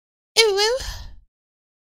Ooh.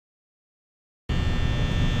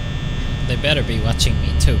 They better be watching me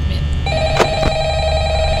too, man.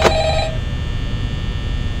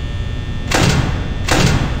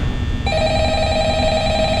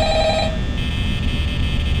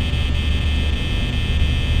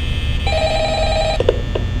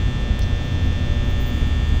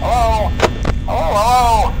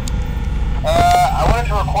 I wanted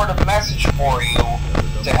to record a message for you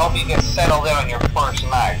to help you get settled in on your first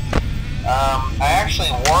night. I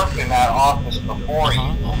actually worked in that office before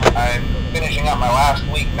you. I'm finishing up my last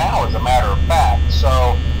week now, as a matter of fact,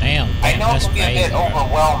 so Damn, I know it can be a crazy, bit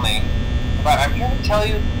overwhelming, but I'm here to tell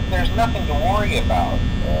you there's nothing to worry about.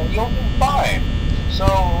 You'll be fine. So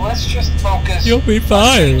let's just focus You'll be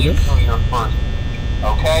fine. on you through your first week,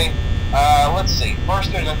 okay? Let's see.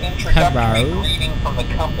 First, there's an introductory greeting from the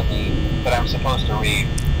company that I'm supposed to read.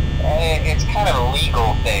 It's kind of a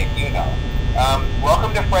legal thing, you know.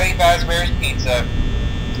 Welcome to Freddy Fazbear's Pizza,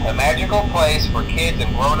 a magical place for kids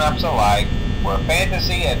and grown-ups alike, where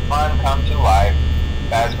fantasy and fun come to life.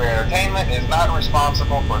 Fazbear Entertainment is not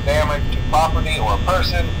responsible for damage to property or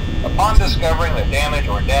person. Upon discovering that damage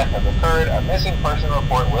or death has occurred, a missing person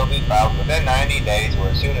report will be filed within 90 days or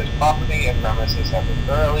as soon as property and premises have been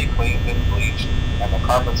thoroughly cleaned and bleached and the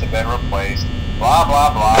carpets have been replaced. Blah,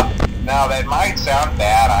 blah, blah. Now, that might sound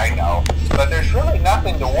bad, I know, but there's really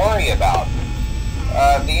nothing to worry about.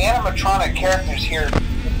 The animatronic characters here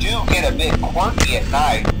do get a bit quirky at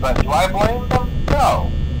night, but do I blame them?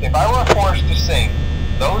 No. If I were forced to sing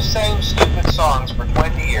those same stupid songs for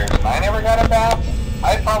 20 years and I never got a bath,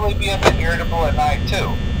 I'd probably be a bit irritable at night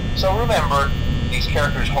too. So remember, these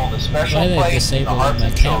characters hold a special place in the hearts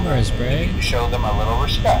of children. You need to show them a little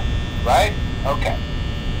respect, right? Okay.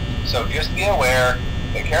 So just be aware,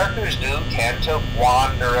 the characters do tend to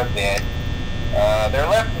wander a bit. They're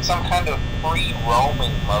left in some kind of free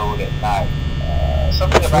roaming mode at night.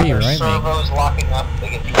 Something about their servos locking up if they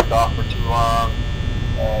get turned off for too long.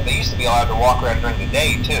 They used to be allowed to walk around during the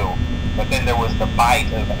day too, but then there was the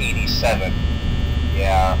bite of 87.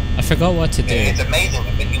 Yeah. I forgot what to do. It's amazing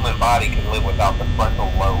that the human body can live without the frontal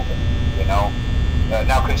lobe, you know?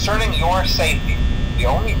 Now, concerning your safety, the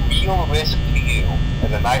only real risk to you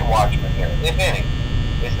as a night watchman here, if any,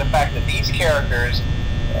 is the fact that these characters,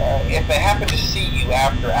 if they happen to see you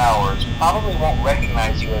after hours, probably won't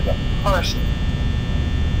recognize you as a person.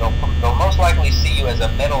 They'll most likely see you as a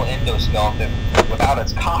metal endoskeleton without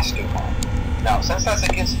its costume on. Now, since that's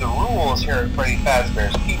against the rules here at Freddy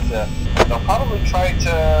Fazbear's Pizza, they'll probably try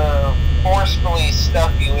to forcefully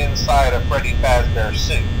stuff you inside a Freddy Fazbear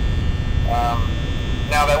suit.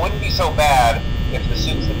 Now, that wouldn't be so bad if the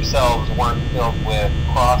suits themselves weren't filled with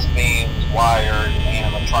cross beams, wires, and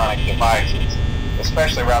animatronic devices,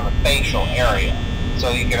 especially around the facial area. So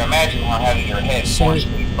you can imagine how having your head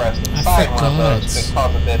forcefully pressed inside one of those could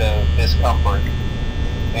cause a bit of discomfort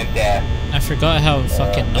and death. I forgot how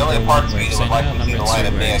fucking the only number parts one of you works. that would I like know to see the number light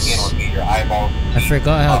of two day again works. would be your eyeballs. I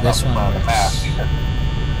forgot how this one works.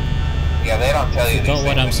 Yeah, they don't tell you these things. I forgot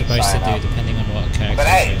what I'm supposed to do depending on what character. But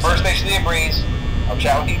hey, first station of the breeze. I'll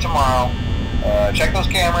chat with you tomorrow. Check those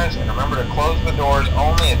cameras and remember to close the doors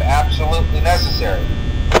only if absolutely necessary.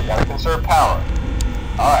 Gotta conserve power.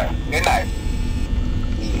 Alright, good night.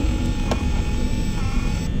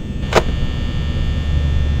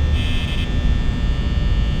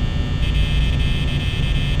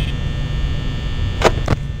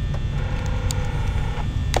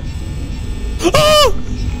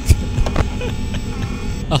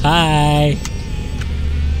 Oh, hi!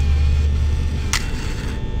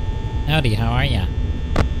 Howdy, how are ya?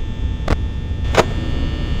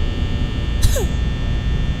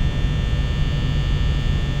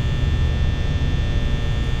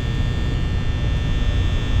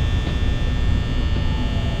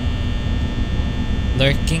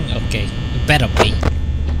 Lurking? Okay, better be.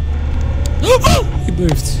 He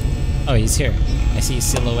moved! Oh, he's here. I see his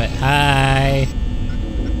silhouette. Hi!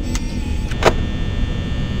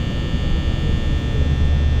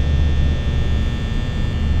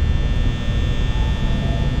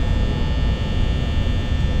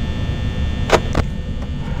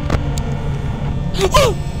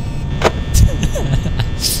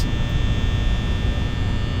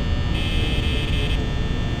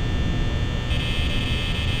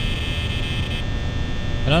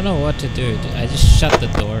 I don't know what to do. I just shut the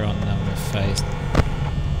door on them if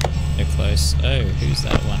they're close. Oh, who's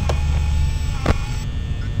that one?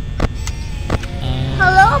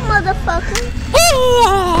 Hello, motherfucker.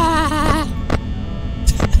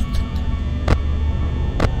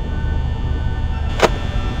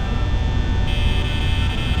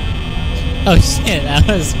 Oh shit, that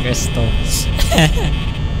was Crystal.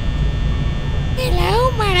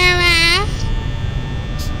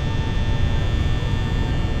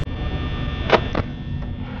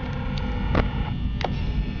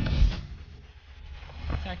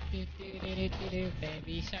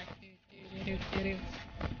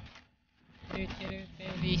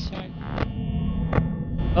 Baby shark.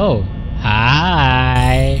 Oh,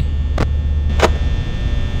 hi.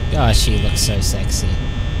 Gosh, she looks so sexy.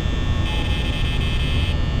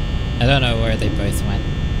 I don't know where they both went.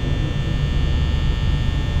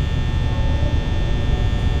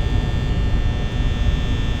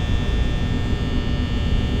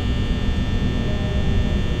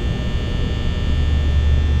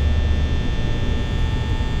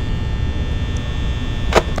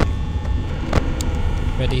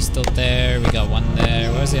 Freddys still there, we got one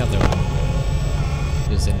there. Where's the other one?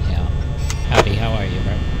 Who's in here? Howdy, how are you,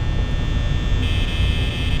 bro?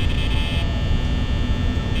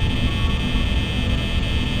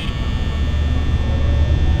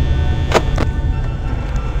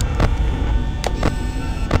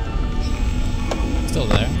 Still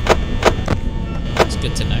there. It's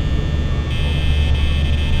good to know.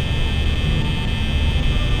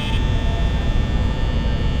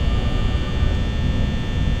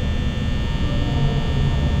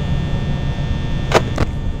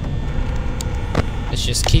 Let's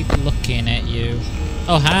just keep looking at you.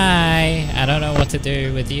 Oh, hi! I don't know what to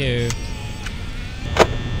do with you.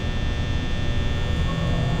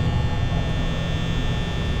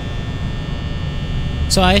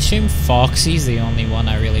 So I assume Foxy's the only one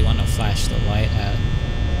I really want to flash the light at.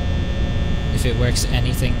 If it works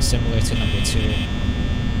anything similar to number 2.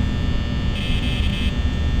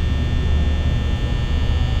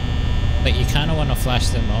 But you kind of want to flash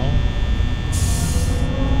them all.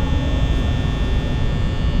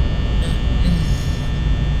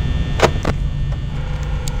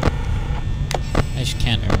 I just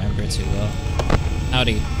can't remember too well.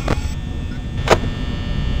 Howdy.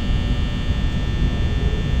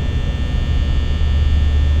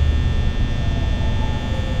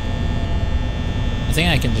 I think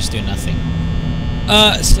I can just do nothing.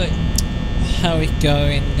 So how we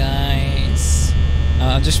going, guys?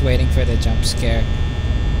 I'm just waiting for the jump scare.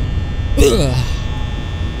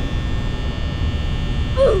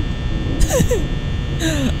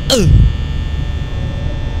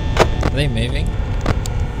 Are they moving?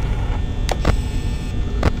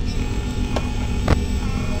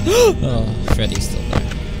 Oh, Freddy's still there.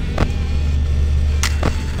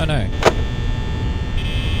 Oh no.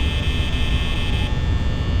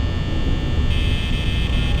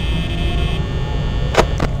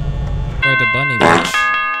 Or the bunny bitch.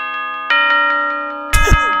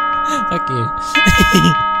 Fuck you.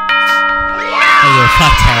 Oh, you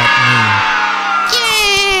fuck out me.